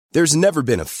There's never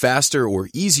been a faster or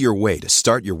easier way to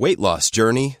start your weight loss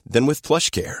journey than with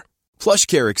PlushCare.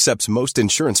 PlushCare accepts most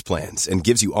insurance plans and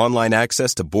gives you online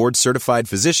access to board-certified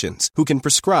physicians who can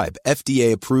prescribe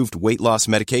FDA-approved weight loss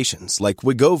medications like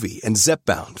Wegovy and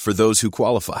Zepbound for those who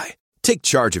qualify. Take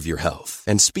charge of your health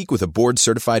and speak with a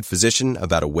board-certified physician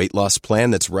about a weight loss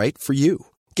plan that's right for you.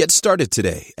 Get started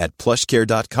today at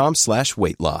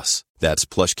plushcare.com/weight loss. That's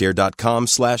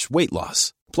plushcare.com/weight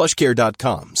loss.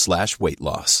 plushcare.com/weight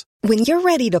loss. When you're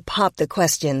ready to pop the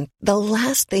question, the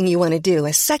last thing you want to do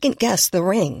is second-guess the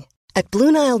ring. At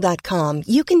BlueNile.com,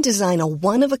 you can design a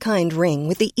one-of-a-kind ring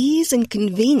with the ease and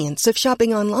convenience of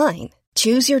shopping online.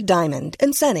 Choose your diamond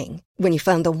and setting. When you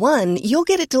find the one, you'll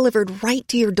get it delivered right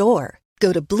to your door.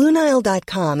 Go to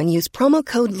BlueNile.com and use promo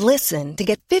code LISTEN to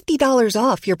get $50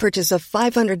 off your purchase of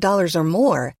 $500 or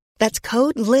more. That's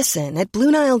code LISTEN at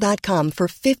BlueNile.com for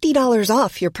 $50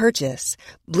 off your purchase.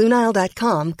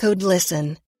 BlueNile.com, code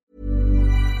LISTEN.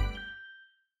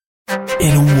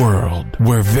 In a world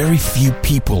where very few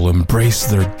people embrace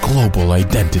their global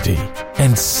identity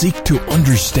and seek to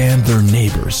understand their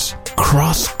neighbors,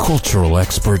 cross-cultural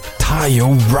expert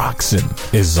Tayo Roxon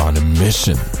is on a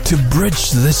mission to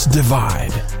bridge this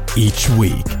divide. Each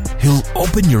week, he'll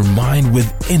open your mind with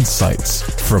insights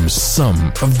from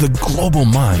some of the global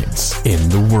minds in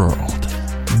the world.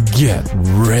 Get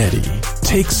ready,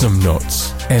 take some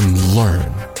notes, and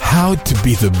learn how to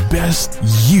be the best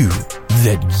you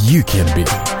that you can be.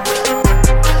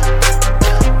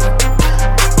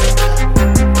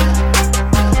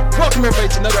 Welcome everybody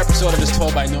to another episode of As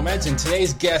Told by Nomads, and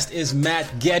today's guest is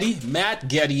Matt Getty. Matt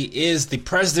Getty is the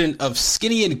president of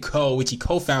Skinny & Co., which he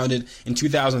co-founded in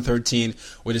 2013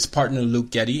 with his partner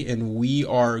Luke Getty, and we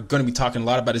are going to be talking a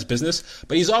lot about his business,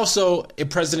 but he's also a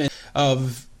president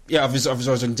of his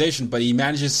organization, but he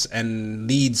manages and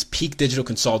leads Peak Digital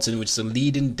Consulting, which is a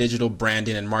leading digital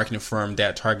branding and marketing firm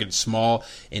that targets small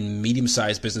and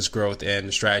medium-sized business growth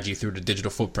and strategy through the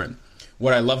digital footprint.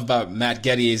 What I love about Matt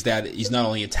Getty is that he's not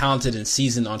only a talented and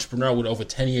seasoned entrepreneur with over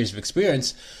 10 years of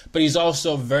experience, but he's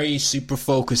also very super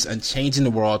focused on changing the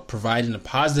world, providing a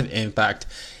positive impact,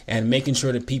 and making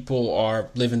sure that people are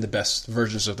living the best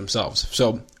versions of themselves.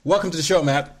 So welcome to the show,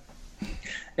 Matt.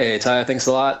 Hey, Ty, thanks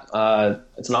a lot.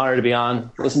 It's an honor to be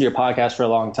on. Listened to your podcast for a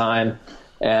long time,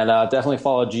 and definitely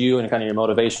followed you and kind of your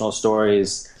motivational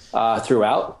stories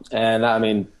throughout. And I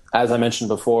mean, as I mentioned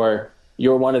before,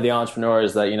 you're one of the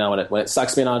entrepreneurs that, you know, when it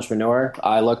sucks to be an entrepreneur,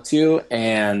 I look to,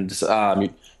 and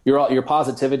your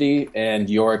positivity and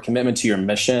your commitment to your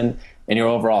mission and your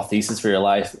overall thesis for your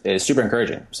life is super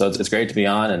encouraging. So it's great to be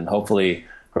on, and hopefully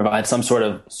provide some sort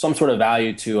of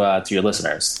value to your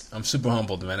listeners. I'm super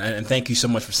humbled, man, and thank you so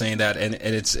much for saying that. And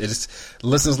it's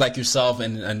listeners like yourself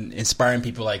and inspiring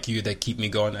people like you that keep me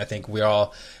going. I think we're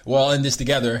all in this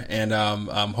together, and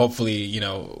hopefully, you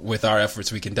know, with our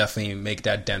efforts, we can definitely make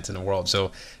that dent in the world.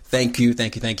 So thank you.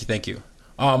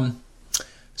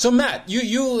 So Matt,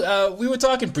 we were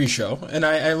talking pre-show, and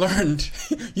I learned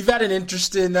you've had an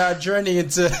interesting journey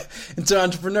into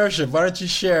entrepreneurship. Why don't you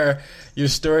share your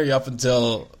story up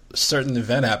until a certain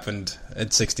event happened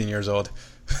at 16 years old?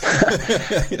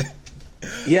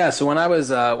 Yeah, so when I was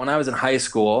in high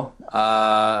school,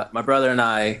 my brother and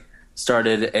I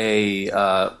started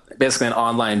basically an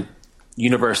online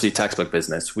university textbook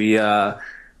business. We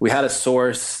had a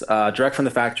source direct from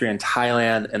the factory in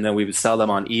Thailand, and then we would sell them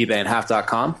on eBay and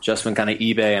Half.com. Just when kind of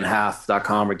eBay and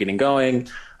Half.com were getting going,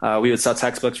 we would sell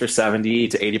textbooks for 70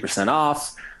 to 80%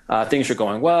 off. Things are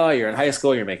going well. You're in high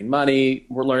school. You're making money.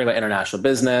 We're learning about international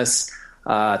business.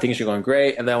 Things are going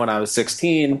great. And then when I was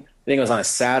 16, I think it was on a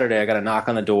Saturday, I got a knock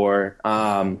on the door,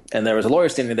 and there was a lawyer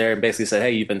standing there and basically said,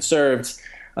 "Hey, you've been served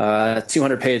a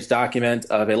 200-page document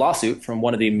of a lawsuit from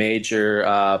one of the major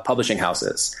publishing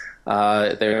houses.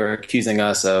 They were accusing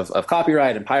us of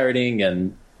copyright and pirating,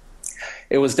 and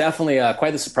it was definitely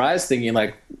quite the surprise, thinking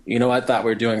like, you know, I thought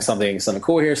we were doing something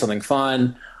cool here, something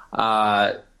fun.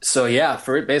 So yeah,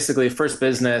 basically first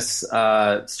business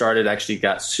actually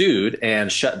got sued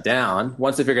and shut down.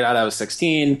 Once they figured out I was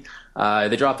 16,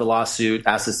 they dropped the lawsuit,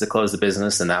 asked us to close the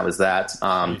business, and that was that.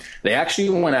 They actually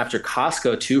went after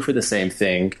Costco too for the same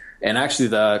thing. And actually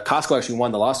Costco actually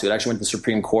won the lawsuit. It actually went to the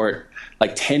Supreme Court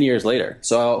like 10 years later.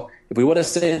 So if we would have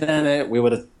stayed in it, we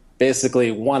would have basically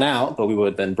won out, but we would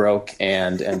have been broke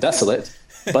and desolate.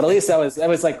 But at least it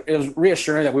was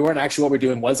reassuring that we weren't actually, what we were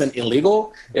doing wasn't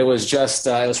illegal. It was just,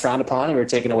 it was frowned upon, and we were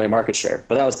taking away market share.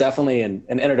 But that was definitely an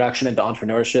introduction into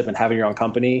entrepreneurship and having your own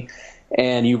company.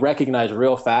 And you recognize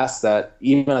real fast that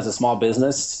even as a small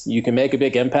business, you can make a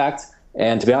big impact.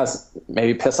 And to be honest,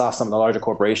 maybe piss off some of the larger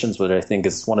corporations, which I think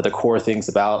is one of the core things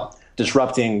about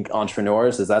disrupting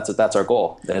entrepreneurs, that's our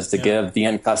goal, is to give the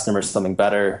end customers something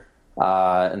better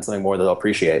and something more that they'll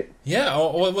appreciate. Yeah.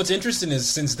 What's interesting is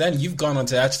since then you've gone on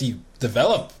to actually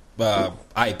develop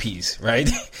IPs, right?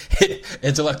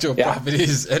 Intellectual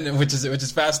properties, and which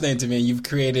is fascinating to me. You've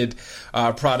created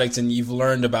products, and you've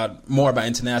learned more about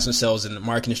international sales and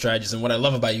marketing strategies. And what I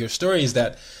love about your story is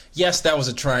that, yes, that was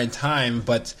a trying time,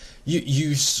 but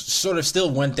you sort of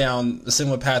still went down a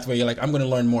similar path where you're like, I'm going to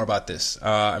learn more about this.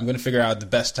 I'm going to figure out the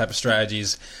best type of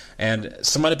strategies. And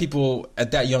some other people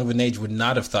at that young of an age would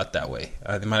not have thought that way.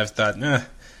 They might have thought,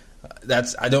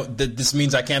 this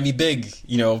means I can't be big.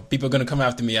 People are going to come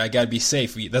after me. I got to be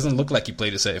safe. It doesn't look like you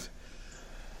played it safe.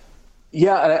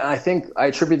 Yeah, I think I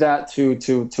attribute that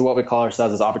to what we call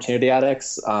ourselves as opportunity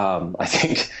addicts. I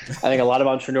think a lot of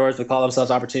entrepreneurs would call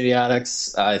themselves opportunity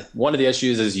addicts. One of the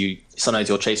issues is sometimes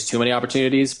you'll chase too many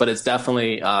opportunities, but it's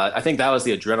definitely I think that was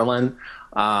the adrenaline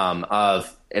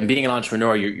and being an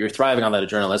entrepreneur. You're thriving on that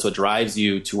adrenaline. That's what drives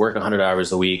you to work 100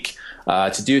 hours a week,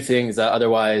 to do things that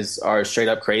otherwise are straight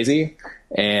up crazy.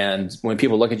 And when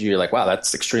people look at you, you're like, wow,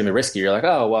 that's extremely risky. You're like,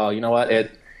 oh, well, you know what?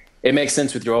 It makes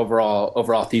sense with your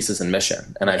overall thesis and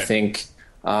mission. And I think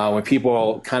when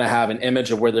people kind of have an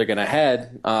image of where they're going to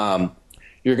head,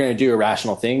 you're going to do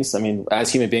irrational things. I mean,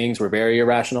 as human beings, we're very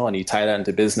irrational, and you tie that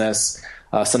into business.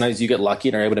 Sometimes you get lucky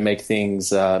and are able to make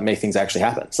things actually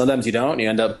happen. Sometimes you don't, and you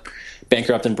end up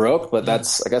bankrupt and broke, but I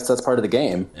guess that's part of the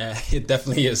game. It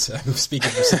definitely is. I'm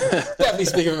speaking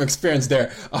from experience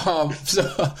there.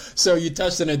 So you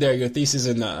touched on it there, your thesis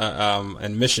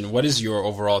and mission. What is your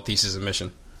overall thesis and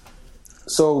mission?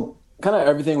 So kind of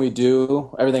everything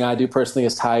I do personally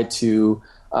is tied to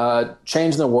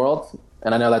changing the world.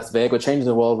 And I know that's vague, but changing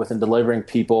the world within delivering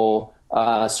people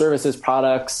services,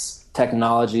 products,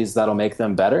 technologies that'll make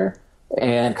them better,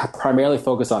 and primarily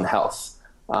focus on health.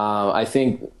 I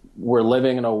think we're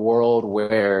living in a world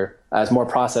where, as more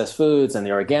processed foods and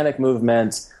the organic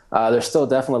movement, there's still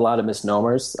definitely a lot of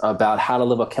misnomers about how to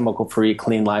live a chemical-free,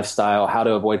 clean lifestyle, how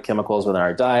to avoid chemicals within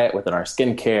our diet, within our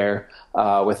skincare,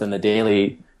 within the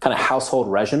daily kind of household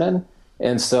regimen.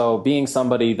 And so being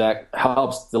somebody that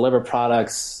helps deliver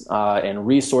products and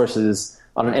resources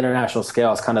on an international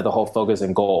scale is kind of the whole focus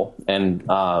and goal and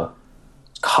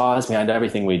cause behind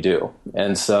everything we do.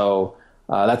 And so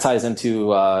that ties into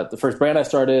the first brand I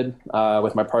started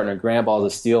with my partner, Grant, Balls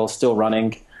of Steel, still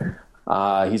running.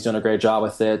 He's doing a great job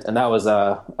with it. And that was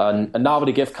a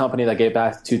novelty gift company that gave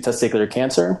back to testicular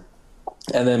cancer.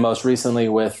 And then most recently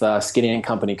with Skinny &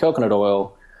 Company Coconut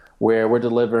Oil, where we're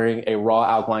delivering a raw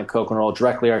alkaline coconut oil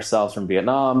directly ourselves from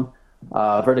Vietnam,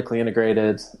 vertically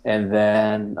integrated, and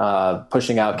then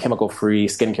pushing out chemical-free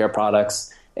skincare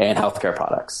products and healthcare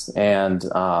products. And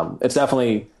it's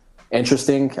definitely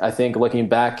interesting. I think looking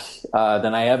back, the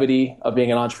naivety of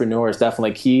being an entrepreneur is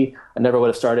definitely key. I never would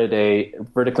have started a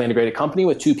vertically integrated company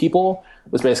with two people.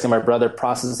 It was basically my brother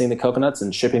processing the coconuts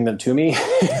and shipping them to me.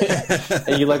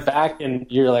 And you look back and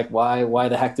you're like, why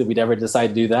the heck did we never decide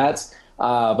to do that?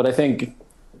 But I think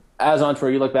as an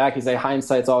entrepreneur, you look back, you say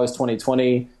hindsight's always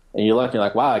 20/20, and you look and you're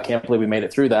like, wow, I can't believe we made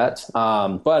it through that.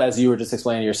 But as you were just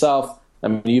explaining yourself, I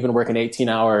mean, you've been working 18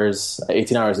 hours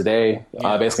a day,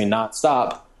 basically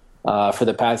nonstop. For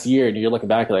the past year, and you're looking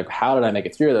back, you're like, how did I make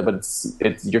it through that? But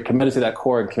it's you're committed to that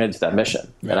core and committed to that mission.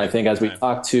 Right. And I think as we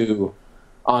talk to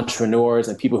entrepreneurs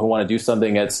and people who want to do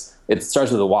something, it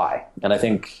starts with a why. And I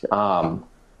think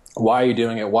why are you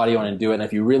doing it? Why do you want to do it? And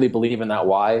if you really believe in that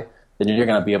why, then you're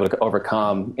going to be able to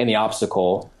overcome any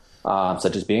obstacle,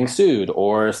 such as being sued,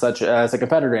 or such as a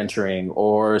competitor entering,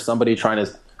 or somebody trying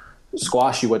to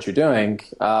squash you what you're doing.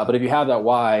 But if you have that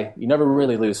why, you never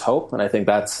really lose hope. And I think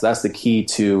that's the key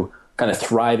to kind of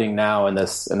thriving now in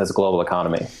this global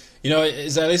economy.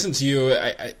 As I listen to you,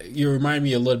 you remind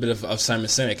me a little bit of Simon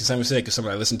Sinek. And Simon Sinek is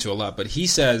someone I listen to a lot. But he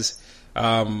says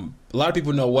a lot of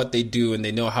people know what they do and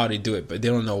they know how they do it, but they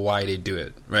don't know why they do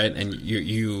it, right? And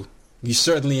you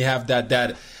certainly have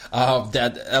that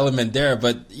element there.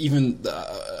 But even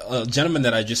a gentleman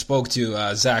that I just spoke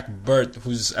to, Zach Burt,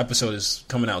 whose episode is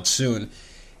coming out soon,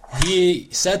 he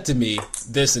said to me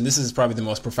this, and this is probably the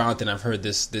most profound thing I've heard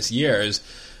this year, is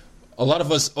a lot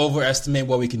of us overestimate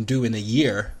what we can do in a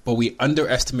year, but we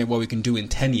underestimate what we can do in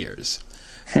 10 years.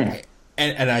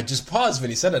 And I just paused when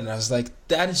he said it, and I was like,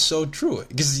 that is so true.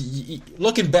 Because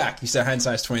looking back, you said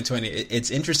hindsight's 20/20.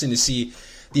 It's interesting to see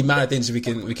the amount of things we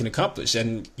can accomplish.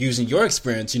 And using your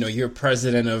experience, you're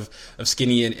president of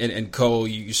Skinny and Co.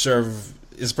 You serve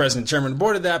as president and chairman of the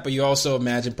board of that, but you also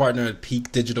managing partner at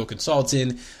Peak Digital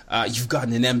Consulting. You've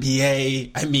gotten an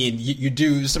MBA. I mean, you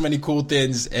do so many cool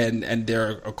things, and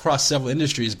they're across several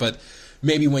industries. But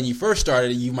maybe when you first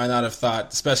started, you might not have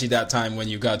thought, especially that time when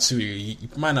you got sued, you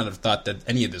might not have thought that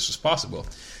any of this was possible.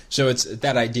 So it's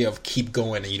that idea of keep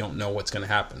going and you don't know what's going to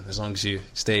happen as long as you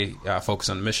stay focused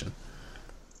on the mission.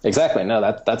 Exactly. No,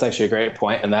 that's actually a great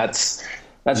point, and that's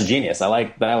genius. I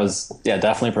like that. Was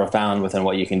definitely profound within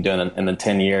what you can do in the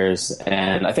 10 years,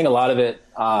 and I think a lot of it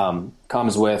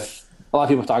comes with a lot of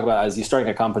people talk about as you starting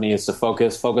a company is to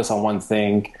focus on one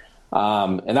thing,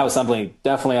 and that was something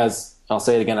definitely, as I'll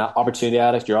say it again, opportunity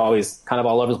addict. You're always kind of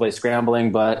all over the place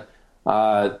scrambling, but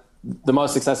the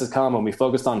most successes come when we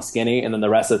focused on Skinny, and then the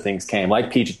rest of things came,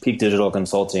 like Peak Digital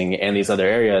Consulting and these other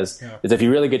areas. Yeah. Is if you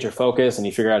really get your focus and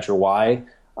you figure out your why,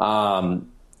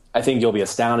 I think you'll be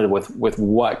astounded with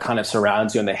what kind of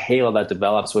surrounds you and the halo that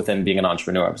develops within being an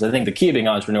entrepreneur. Because I think the key of being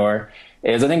an entrepreneur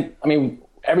is,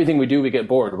 everything we do, we get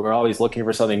bored. We're always looking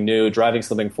for something new, driving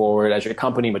something forward. As your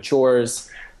company matures,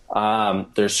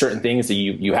 there's certain things that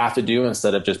you have to do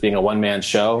instead of just being a one-man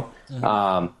show.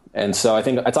 Mm-hmm. And so I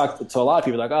think I talk to a lot of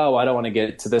people like, oh, I don't want to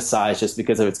get to this size just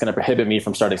because it's going to prohibit me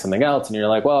from starting something else. And you're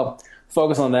like, well,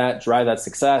 focus on that, drive that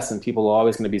success, and people are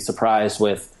always going to be surprised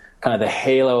with kind of the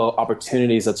halo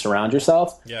opportunities that surround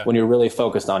yourself when you're really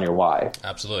focused on your why.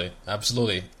 Absolutely.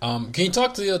 Can you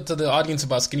talk to the audience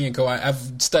about Skinny & Co?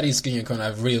 I've studied Skinny & Co, and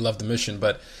I've really loved the mission,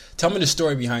 but tell me the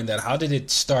story behind that. How did it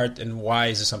start, and why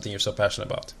is it something you're so passionate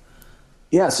about?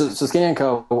 Yeah, so Skinny &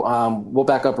 Co, we'll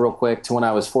back up real quick to when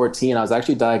I was 14. I was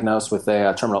actually diagnosed with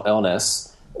a terminal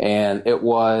illness, and it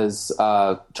was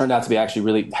turned out to be actually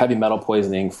really heavy metal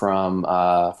poisoning from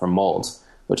mold,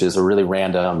 which is a really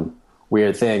random,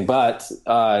 weird thing, but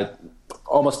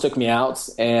almost took me out,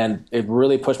 and it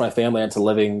really pushed my family into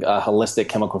living a holistic,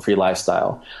 chemical-free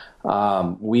lifestyle.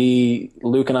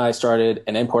 Luke and I started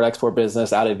an import-export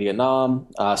business out of Vietnam,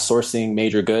 sourcing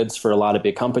major goods for a lot of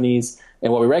big companies.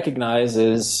 And what we recognize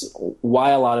is why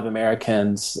a lot of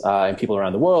Americans and people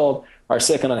around the world are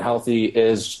sick and unhealthy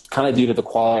is kind of due to the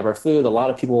quality of our food. A lot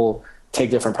of people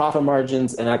take different profit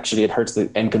margins, and actually it hurts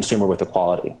the end consumer with the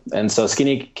quality. And so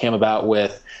Skinny came about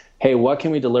with, hey, what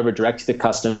can we deliver direct to the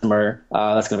customer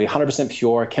that's going to be 100%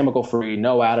 pure, chemical-free,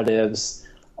 no additives,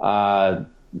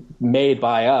 made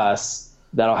by us,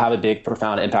 that'll have a big,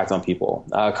 profound impact on people.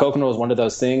 Coconut is one of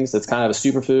those things that's kind of a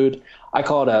superfood. I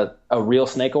call it a real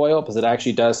snake oil because it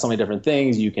actually does so many different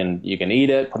things. You can eat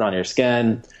it, put it on your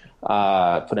skin,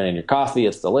 put it in your coffee.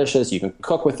 It's delicious. You can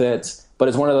cook with it. But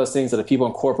it's one of those things that if people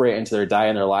incorporate into their diet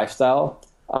and their lifestyle,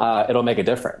 it'll make a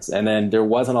difference. And then there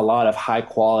wasn't a lot of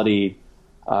high-quality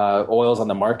oils on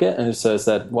the market. And so it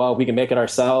said, well, we can make it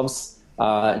ourselves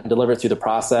and deliver it through the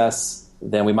process.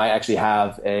 Then we might actually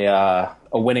have a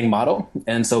winning model.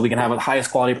 And so we can have the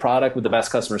highest quality product with the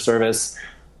best customer service.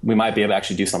 We might be able to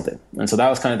actually do something. And so that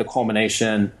was kind of the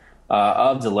culmination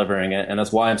of delivering it. And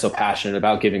that's why I'm so passionate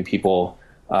about giving people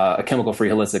a chemical-free,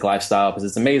 holistic lifestyle, because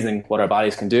it's amazing what our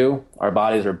bodies can do. Our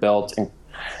bodies are built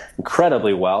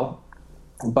incredibly well.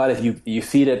 But if you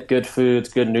feed it good foods,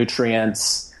 good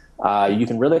nutrients, you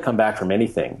can really come back from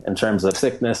anything in terms of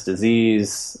sickness,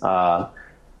 disease.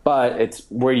 But it's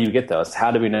where do you get those? How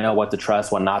do we know what to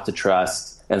trust, what not to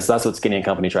trust? And so that's what Skinny &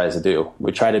 Company tries to do.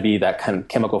 We try to be that kind of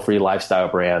chemical-free lifestyle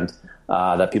brand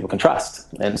that people can trust.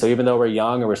 And so even though we're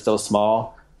young and we're still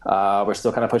small, we're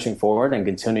still kind of pushing forward and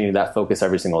continuing that focus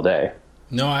every single day.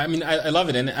 No, I mean, I love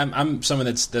it. And I'm someone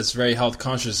that's very health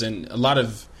conscious, and a lot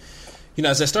of,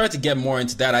 as I started to get more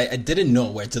into that, I didn't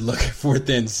know where to look for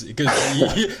things, because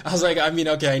I was like,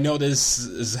 okay, I know this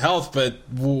is health, but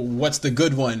what's the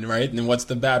good one, right? And what's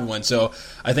the bad one? So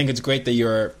I think it's great that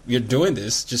you're doing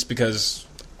this, just because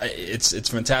it's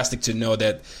fantastic to know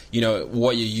that,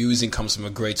 what you're using comes from a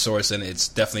great source, and it's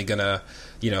definitely gonna,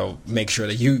 make sure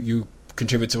that you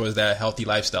contribute towards that healthy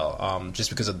lifestyle,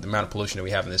 just because of the amount of pollution that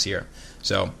we have in this year.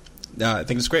 So I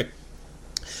think it's great.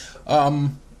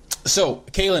 So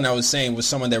Kaylin, I was saying, was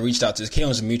someone that reached out to us.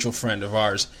 Kaylin's a mutual friend of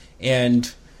ours,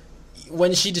 and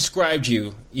when she described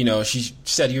you, she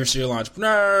said you're a serial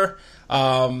entrepreneur,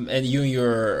 and you and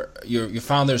your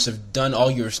founders have done all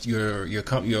your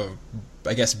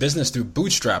I guess business through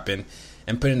bootstrapping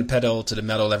and putting the pedal to the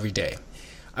metal every day.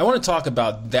 I want to talk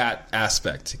about that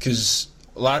aspect, because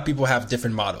a lot of people have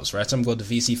different models, right? Some go to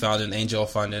VC funding, angel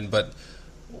funding, but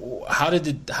how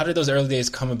did those early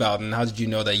days come about, and how did you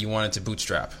know that you wanted to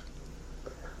bootstrap?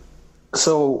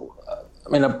 So,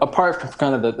 apart from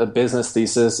kind of the business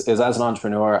thesis, is as an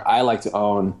entrepreneur, I like to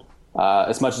own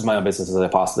as much of my own business as I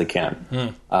possibly can.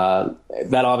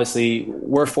 That obviously,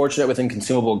 we're fortunate within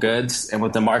consumable goods, and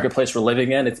with the marketplace we're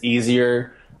living in, it's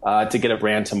easier to get a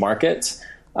brand to market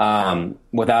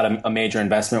without a major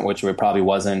investment, which it probably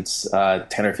wasn't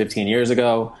 10 or 15 years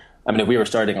ago. If we were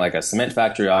starting like a cement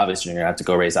factory, obviously you're going to have to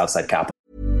go raise outside capital.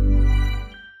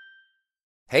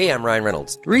 Hey, I'm Ryan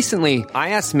Reynolds. Recently,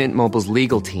 I asked Mint Mobile's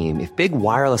legal team if big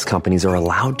wireless companies are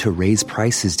allowed to raise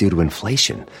prices due to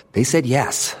inflation. They said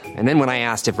yes. And then when I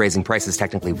asked if raising prices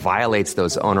technically violates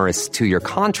those onerous 2-year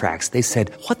contracts, they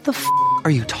said, "What the f*** are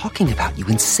you talking about, you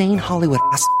insane Hollywood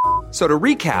ass?" So to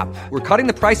recap, we're cutting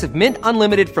the price of Mint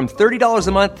Unlimited from $30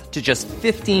 a month to just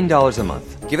 $15 a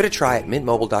month. Give it a try at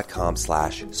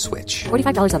mintmobile.com/switch.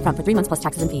 $45 up front for 3 months plus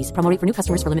taxes and fees. Promo rate for new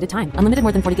customers for limited time. Unlimited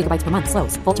more than 40 gigabytes per month.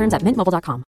 Slows full terms at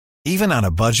mintmobile.com. Even on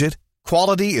a budget,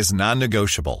 quality is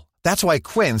non-negotiable. That's why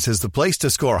Quince is the place to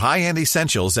score high-end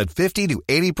essentials at 50 to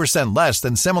 80% less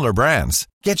than similar brands.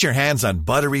 Get your hands on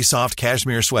buttery soft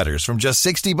cashmere sweaters from just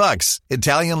 $60,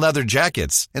 Italian leather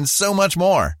jackets, and so much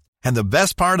more. And the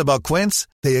best part about Quince,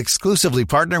 they exclusively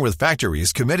partner with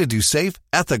factories committed to safe,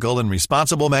 ethical, and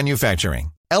responsible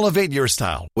manufacturing. Elevate your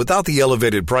style without the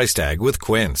elevated price tag with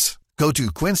Quince. Go to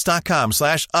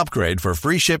quince.com/upgrade for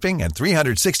free shipping and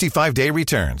 365-day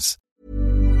returns.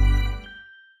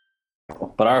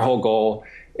 But our whole goal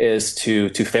is to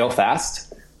fail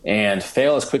fast and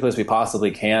fail as quickly as we possibly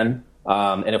can.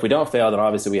 And if we don't fail, then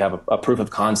obviously we have a proof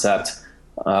of concept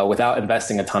without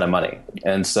investing a ton of money.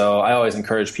 And so I always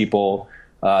encourage people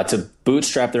to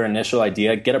bootstrap their initial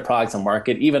idea, get a product to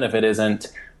market, even if it isn't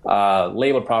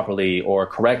labeled properly or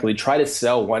correctly. Try to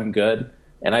sell one good.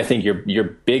 And I think your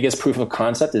biggest proof of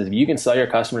concept is if you can sell your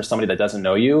customer to somebody that doesn't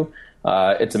know you,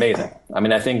 it's amazing. I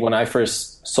mean, I think when I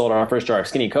first sold our first jar of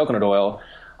Skinny coconut oil,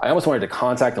 I almost wanted to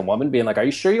contact a woman being like, "Are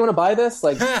you sure you want to buy this?"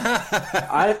 Like,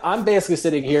 I'm basically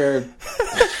sitting here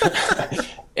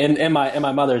in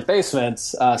my mother's basement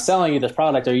selling you this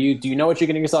product. Do you know what you're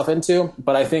getting yourself into?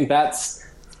 But I think that's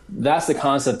the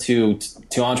concept to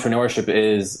entrepreneurship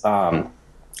is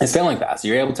failing fast.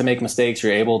 You're able to make mistakes.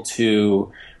 You're able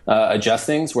to adjust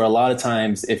things, where a lot of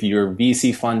times if you're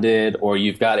VC funded or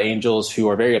you've got angels who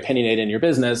are very opinionated in your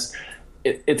business,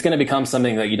 it's going to become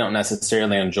something that you don't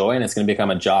necessarily enjoy, and it's going to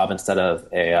become a job instead of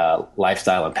a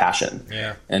lifestyle and passion.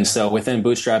 Yeah. And so within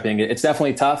bootstrapping, it's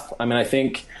definitely tough. I mean, I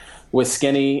think with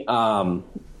Skinny,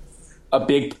 a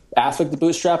big aspect of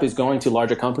bootstrap is going to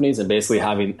larger companies and basically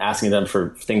asking them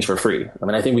for things for free. I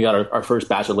mean, I think we got our first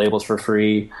batch of labels for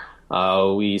free.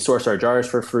 We sourced our jars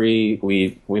for free.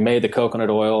 We made the coconut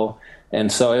oil.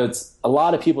 And so it's a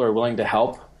lot of people are willing to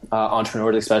help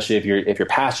entrepreneurs, especially if you're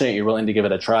passionate, you're willing to give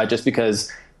it a try, just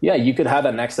because, yeah, you could have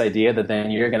that next idea that then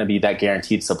you're going to be that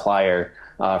guaranteed supplier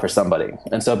for somebody.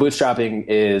 And so bootstrapping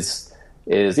is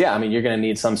I mean, you're going to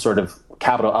need some sort of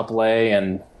capital outlay.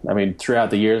 And I mean, throughout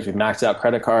the years, we've maxed out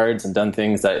credit cards and done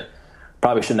things that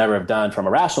probably should never have done from a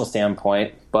rational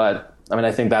standpoint. But I mean,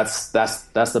 I think that's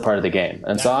the part of the game.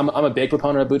 And so I'm a big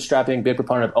proponent of bootstrapping, big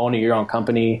proponent of owning your own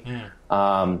company,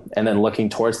 and then looking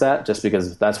towards that, just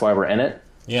because that's why we're in it.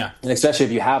 Yeah. And especially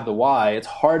if you have the why, it's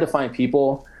hard to find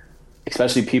people,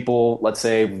 especially people, let's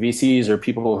say VCs or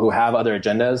people who have other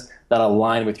agendas that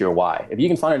align with your why. If you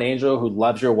can find an angel who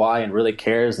loves your why and really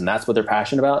cares and that's what they're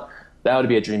passionate about, that would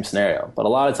be a dream scenario. But a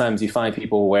lot of times you find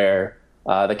people where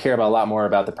they care about a lot more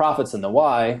about the profits than the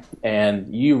why,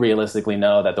 and you realistically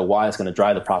know that the why is going to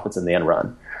drive the profits in the end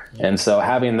run. Yeah. And so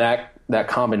having that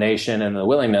combination and the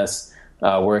willingness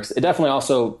works. It definitely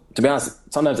also, to be honest,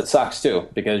 sometimes it sucks too,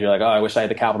 because you're like, oh, I wish I had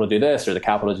the capital to do this or the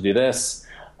capital to do this.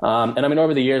 And I mean,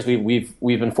 over the years, we've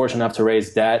been fortunate enough to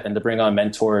raise debt and to bring on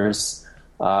mentors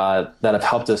that have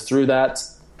helped us through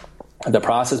the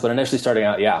process. But initially starting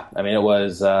out, yeah, I mean, it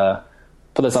was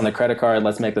put this on the credit card.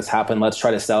 Let's make this happen. Let's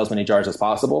try to sell as many jars as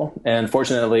possible. And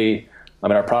fortunately, I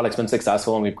mean, our product's been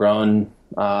successful and we've grown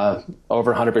over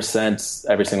 100%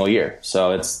 every single year.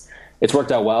 So it's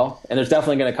worked out well. And there's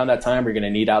definitely going to come that time where you're going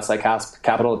to need outside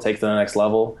capital to take to the next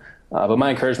level. But my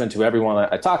encouragement to everyone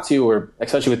I talk to, or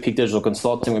especially with Peak Digital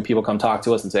Consulting, when people come talk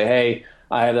to us and say, hey,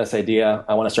 I have this idea,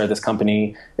 I want to start this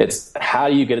company, it's how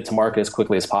do you get it to market as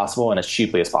quickly as possible and as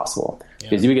cheaply as possible?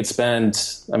 Because you can spend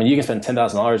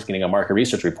 $10,000 getting a market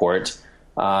research report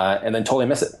and then totally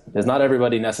miss it. Because not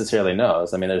everybody necessarily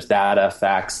knows. I mean, there's data,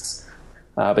 facts,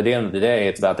 but at the end of the day,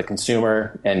 it's about the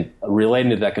consumer and relating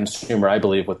to that consumer, I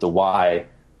believe, with the why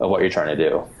of what you're trying to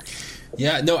do.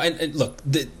 Yeah, no, and look,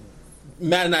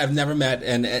 Matt and I have never met,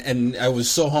 and I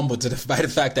was so humbled by the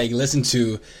fact that he listened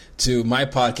to my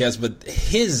podcast, but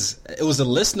it was a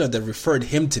listener that referred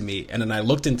him to me, and then I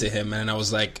looked into him, and I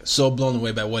was like so blown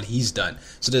away by what he's done.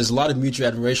 So there's a lot of mutual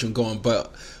admiration going,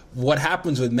 but what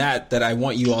happens with Matt that I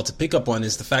want you all to pick up on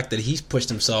is the fact that he's pushed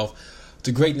himself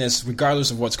to greatness regardless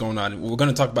of what's going on. We're going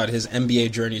to talk about his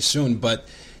MBA journey soon, but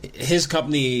his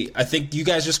company, I think you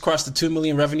guys just crossed the 2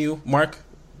 million revenue mark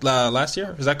last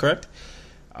year. Is that correct?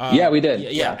 Yeah, we did.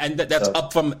 Yeah. And that's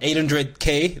up from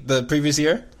 $800K the previous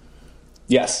year?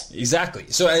 Yes, exactly.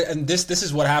 So, and this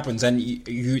is what happens, and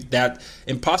you that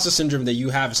imposter syndrome that you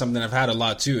have is something I've had a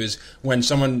lot too. Is when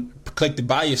someone clicked to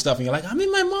buy your stuff, and you're like, I'm in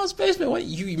my mom's basement. What,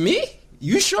 me?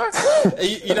 You sure?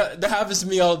 You know, that happens to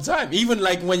me all the time. Even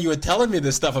like when you were telling me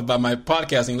this stuff about my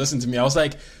podcasting, listen to me, I was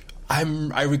like,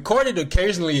 I record it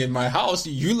occasionally in my house.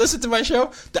 You listen to my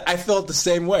show? I felt the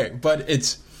same way. But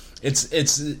it's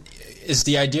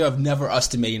the idea of never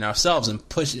underestimating ourselves and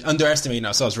pushing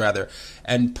ourselves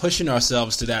and pushing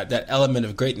ourselves to that element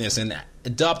of greatness and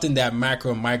adopting that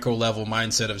micro level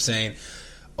mindset of saying,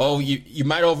 oh, you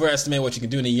might overestimate what you can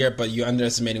do in a year, but you're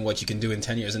underestimating what you can do in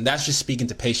 10 years. And that's just speaking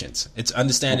to patience. It's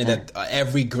understanding that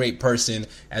every great person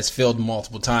has failed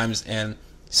multiple times, and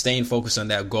staying focused on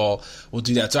that goal will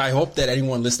do that. So I hope that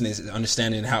anyone listening is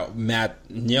understanding how Matt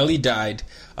nearly died,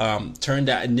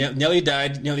 nearly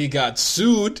got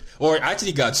sued, or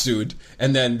actually got sued,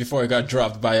 and then before it got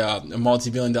dropped by a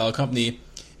multi-billion-dollar company.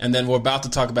 And then we're about to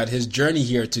talk about his journey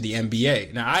here to the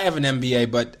MBA. Now, I have an MBA,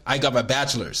 but I got my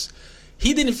bachelor's.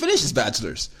 He didn't finish his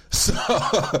bachelor's. So,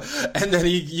 and then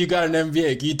you got an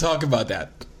MBA. Can you talk about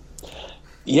that?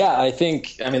 Yeah, I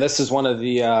mean, this is one of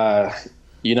the...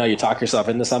 you talk yourself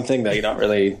into something that you don't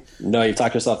really know you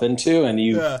talk yourself into, and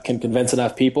you can convince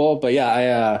enough people. But yeah,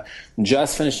 I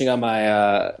just finishing up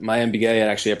my my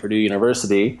MBA at Purdue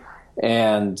University,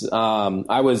 and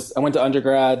I went to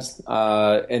undergrad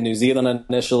in New Zealand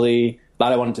initially.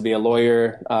 Thought I wanted to be a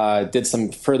lawyer. Did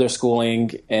some further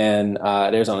schooling in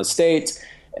at Arizona State,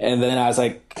 and then as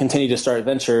I continued to start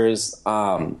ventures,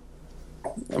 I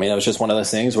mean, it was just one of those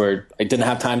things where I didn't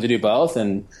have time to do both,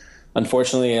 and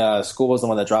unfortunately, school was the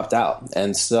one that dropped out.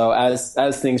 And so as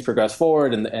things progressed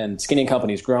forward and Skinny &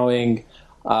 Company's growing,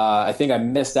 I think I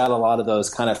missed out a lot of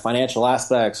those kind of financial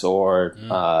aspects or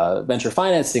venture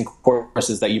financing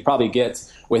courses that you probably get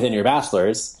within your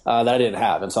bachelor's that I didn't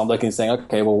have. And so I'm looking and saying,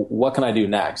 okay, well, what can I do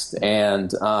next?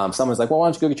 And someone's like, well, why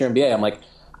don't you go get your MBA? I'm like,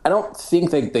 I don't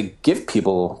think they put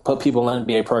people in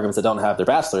MBA programs that don't have their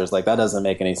bachelor's. Like, that doesn't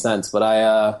make any sense. But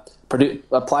I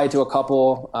applied to a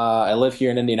couple. I live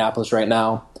here in Indianapolis right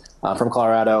now. From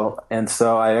Colorado. And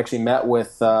so I actually met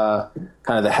with kind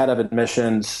of the head of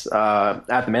admissions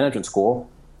at the management school,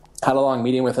 had a long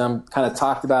meeting with him, kind of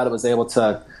talked about it, was able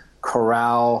to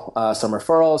corral some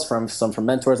referrals from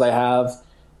mentors I have.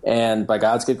 And by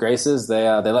God's good graces, they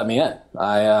let me in.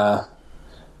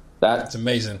 That's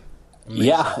amazing.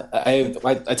 Yeah,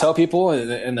 I tell people,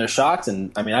 and they're shocked.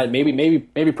 And I mean,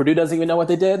 maybe Purdue doesn't even know what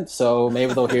they did, so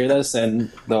maybe they'll hear this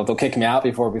and they'll kick me out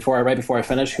right before I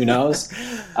finish. Who knows?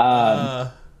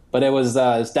 But it was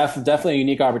definitely a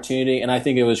unique opportunity, and I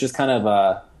think it was just kind of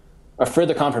a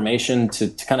further confirmation to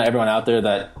kind of everyone out there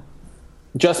that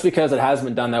just because it hasn't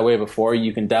been done that way before,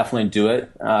 you can definitely do it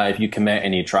if you commit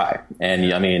and you try.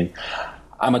 And I mean,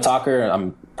 I'm a talker.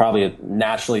 I'm probably a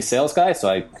naturally sales guy, so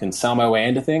I can sell my way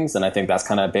into things. And I think that's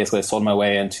kind of basically sold my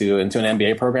way into an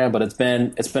MBA program. But it's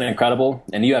been incredible.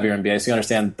 And you have your MBA, so you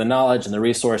understand the knowledge and the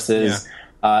resources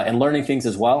and learning things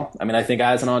as well. I mean, I think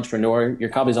as an entrepreneur, your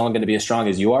company's only going to be as strong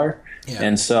as you are. Yeah.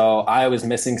 And so I was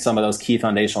missing some of those key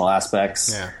foundational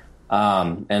aspects. Yeah.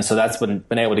 And so that's been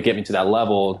able to get me to that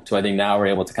level. To I think now we're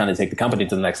able to kind of take the company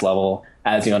to the next level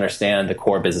as you understand the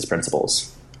core business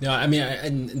principles. Yeah, I mean,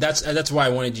 and that's why I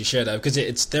wanted you to share that,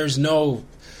 because there's no,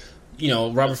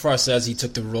 Robert Frost says he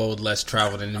took the road less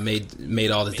traveled and it made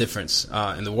all the difference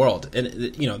in the world.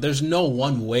 And there's no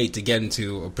one way to get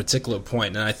into a particular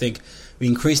point. And I think we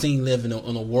increasingly live in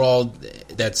a world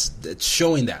that's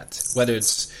showing that, whether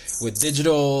it's with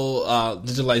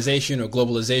digitalization or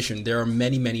globalization, there are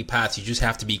many, many paths. You just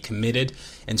have to be committed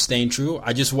and staying true.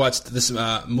 I just watched this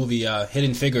movie,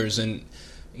 Hidden Figures, and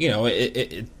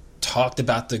it talked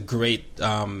about the great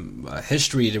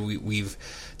history that we've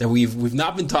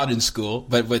not been taught in school,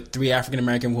 but with 3 African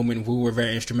American women who were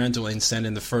very instrumental in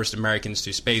sending the first Americans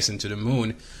to space and to the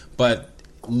moon. But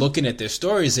looking at their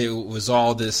stories, it was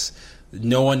all this.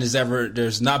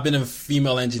 There's not been a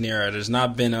female engineer. There's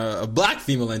not been a black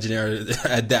female engineer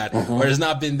at that, or there's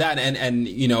not been that, and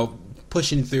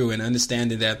pushing through and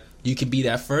understanding that you can be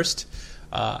that first.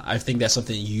 I think that's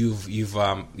something you've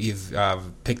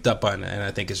picked up on, and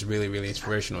I think it's really, really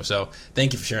inspirational. So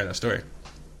thank you for sharing that story.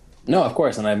 No, of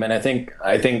course, and I think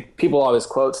people always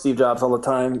quote Steve Jobs all the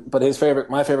time, but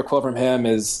my favorite quote from him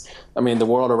is, the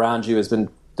world around you has been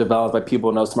developed by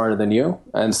people no smarter than you,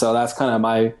 and so that's kind of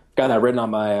my got that written on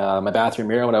my bathroom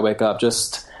mirror when I wake up,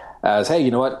 just as, hey,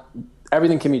 you know what?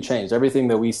 Everything can be changed. Everything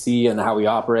that we see and how we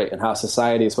operate and how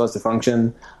society is supposed to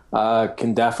function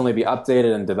can definitely be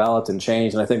updated and developed and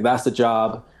changed. And I think that's the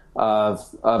job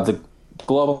of the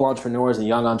global entrepreneurs and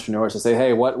young entrepreneurs to say,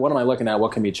 hey, what am I looking at?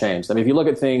 What can be changed? I mean, if you look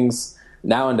at things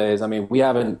nowadays, I mean,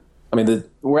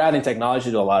 we're adding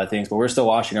technology to a lot of things, but we're still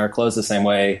washing our clothes the same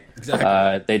way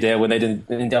they did when they did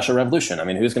the Industrial Revolution. I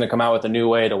mean, who's going to come out with a new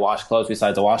way to wash clothes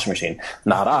besides a washing machine?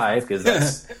 Not I, because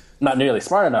that's not nearly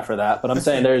smart enough for that. But I'm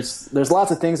saying there's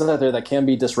lots of things out there that can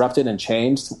be disrupted and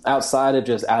changed outside of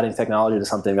just adding technology to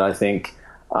something that I think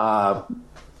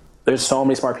there's so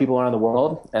many smart people around the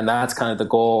world, and that's kind of the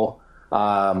goal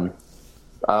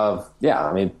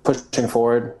pushing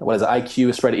forward. What is it?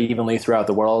 IQ spread evenly throughout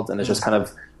the world, and it's just kind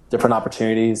of different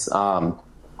opportunities.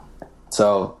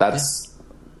 So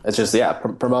it's just,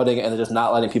 promoting and just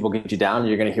not letting people get you down.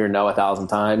 You're going to hear no 1,000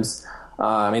 times.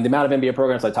 I mean, the amount of MBA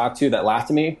programs I talked to that laughed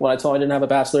at me when I told them I didn't have a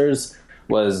bachelor's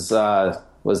was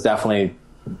definitely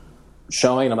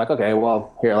showing. I'm like, okay,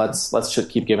 well, here, let's just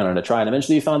keep giving it a try. And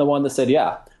eventually you found the one that said,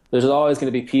 yeah, there's always going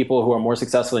to be people who are more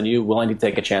successful than you willing to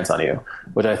take a chance on you,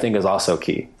 which I think is also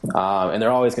key. And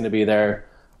they're always going to be there.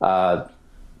 And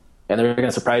they're going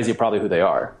to surprise you probably who they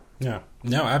are. Yeah,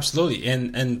 no, absolutely.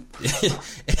 And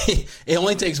it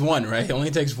only takes one, right? It only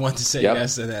takes one to say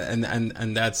yes.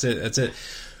 And that's it. That's it.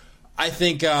 I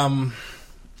think,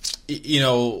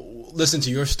 listen to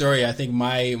your story. I think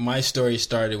my story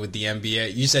started with the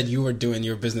MBA. You said you were doing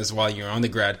your business while you were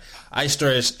undergrad. I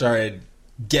started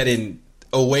getting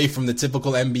away from the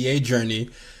typical MBA journey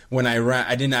when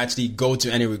I didn't actually go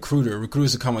to any recruiter.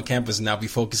 Recruiters would come on campus and now be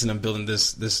focusing on building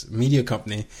this media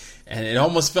company. And it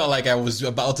almost felt like I was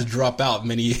about to drop out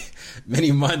many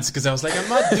months because I was like, I'm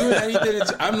not doing anything.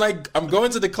 I'm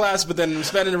going to the class, but then I'm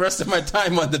spending the rest of my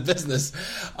time on the business.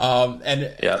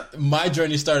 My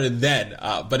journey started then.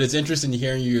 But it's interesting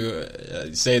hearing you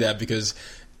say that because,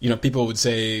 people would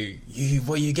say,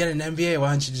 well, you get an MBA,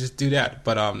 why don't you just do that?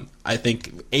 But I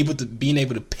think being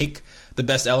able to pick the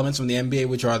best elements from the MBA,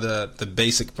 which are the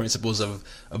basic principles of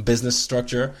business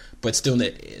structure, but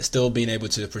still being able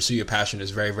to pursue your passion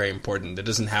is very, very important. It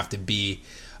doesn't have to be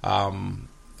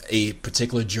a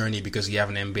particular journey because you have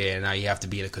an MBA and now you have to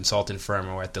be in a consulting firm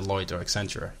or at Deloitte or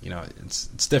Accenture.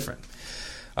 It's different.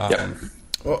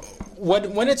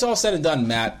 When it's all said and done,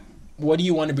 Matt, what do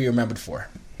you want to be remembered for?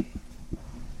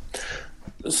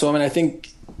 So, I think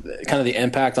kind of the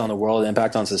impact on the world, the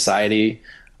impact on society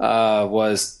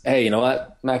was, hey, you know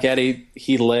what? Matt Getty,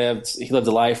 he lived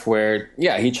a life where,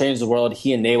 he changed the world.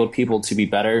 He enabled people to be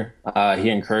better. He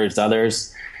encouraged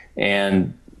others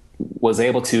and was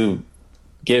able to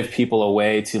give people a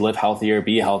way to live healthier,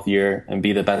 be healthier, and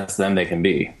be the best them they can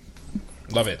be.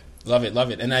 Love it. Love it, love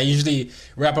it. And I usually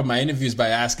wrap up my interviews by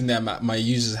asking them, my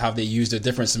users, how they use their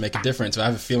difference to make a difference. I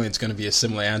have a feeling it's going to be a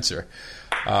similar answer.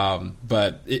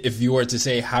 But if you were to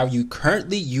say how you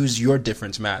currently use your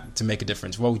difference, Matt, to make a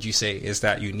difference, what would you say is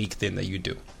that unique thing that you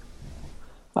do?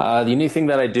 The unique thing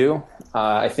that I do,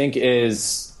 I think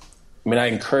is, I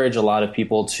encourage a lot of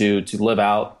people to live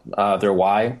out their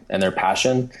why and their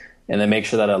passion, and then make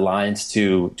sure that it aligns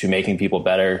to making people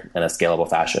better in a scalable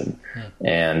fashion.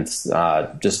 And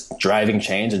just driving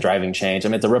change.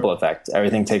 It's a ripple effect.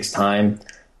 Everything takes time.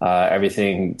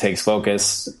 Everything takes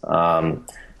focus.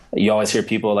 You always hear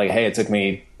people like, hey, it took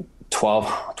me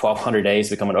 1,200 days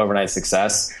to become an overnight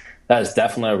success. That is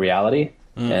definitely a reality.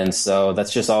 And so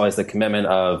that's just always the commitment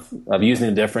of using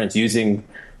the difference,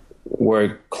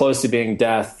 we're close to being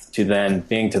death to then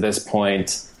being to this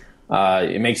point.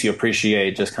 It makes you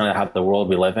appreciate just kind of how the world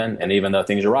we live in. And even though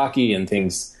things are rocky and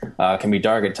things can be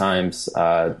dark at times,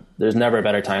 there's never a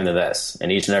better time than this.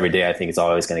 And each and every day, I think it's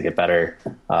always going to get better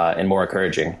and more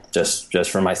encouraging, just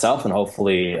for myself, and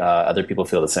hopefully other people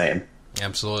feel the same.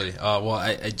 Absolutely. Well,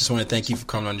 I just want to thank you for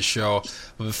coming on the show.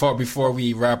 But before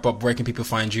we wrap up, where can people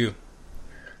find you?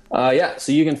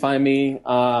 So you can find me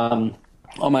on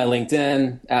my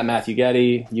LinkedIn at Matthew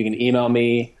Getty. You can email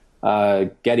me.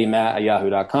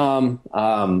 gettymatt@yahoo.com.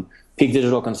 Peak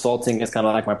Digital Consulting is kind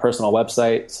of like my personal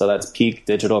website, so that's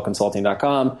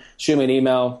peakdigitalconsulting.com. Shoot me an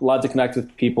email. Love to connect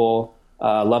with people.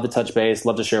 Love to touch base.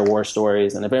 Love to share war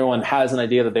stories. And if anyone has an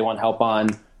idea that they want help on,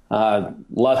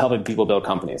 love helping people build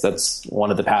companies. That's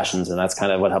one of the passions, and that's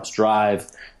kind of what helps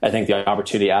drive, I think, the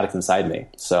opportunity addict inside me.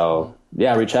 So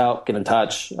reach out, get in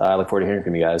touch. I look forward to hearing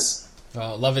from you guys.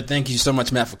 Love it. Thank you so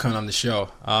much, Matt, for coming on the show.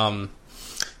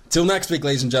 Till next week,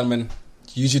 ladies and gentlemen,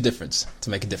 use your difference to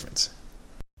make a difference.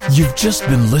 You've just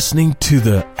been listening to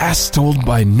the As Told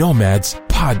by Nomads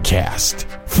podcast.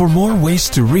 For more ways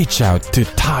to reach out to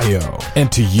Tayo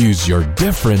and to use your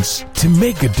difference to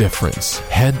make a difference,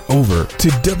 head over to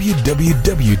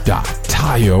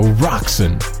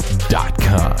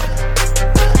www.tayoroxen.com.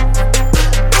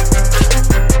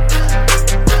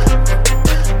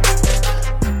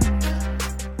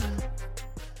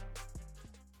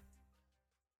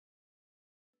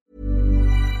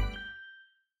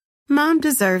 Mom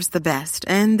deserves the best,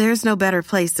 and there's no better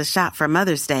place to shop for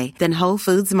Mother's Day than Whole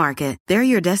Foods Market. They're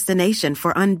your destination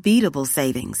for unbeatable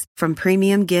savings, from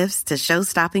premium gifts to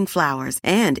show-stopping flowers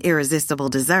and irresistible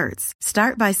desserts.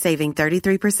 Start by saving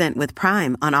 33% with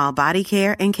Prime on all body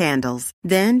care and candles.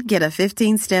 Then get a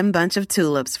 15-stem bunch of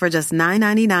tulips for just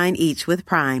 $9.99 each with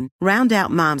Prime. Round out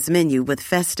Mom's menu with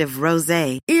festive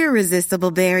rosé,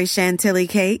 irresistible berry chantilly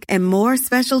cake, and more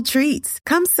special treats.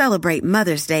 Come celebrate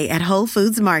Mother's Day at Whole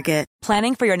Foods Market.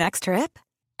 Planning for your next trip?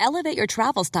 Elevate your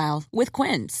travel style with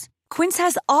Quince. Quince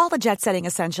has all the jet-setting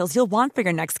essentials you'll want for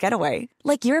your next getaway,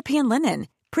 like European linen,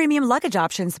 premium luggage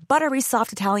options, buttery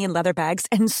soft Italian leather bags,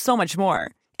 and so much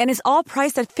more. And is all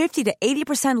priced at 50 to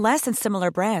 80% less than similar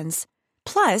brands.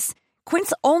 Plus,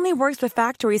 Quince only works with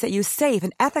factories that use safe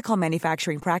and ethical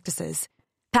manufacturing practices.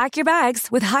 Pack your bags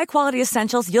with high-quality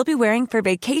essentials you'll be wearing for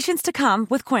vacations to come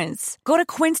with Quince. Go to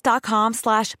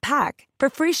quince.com/pack for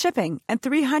free shipping and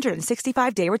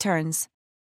 365-day returns.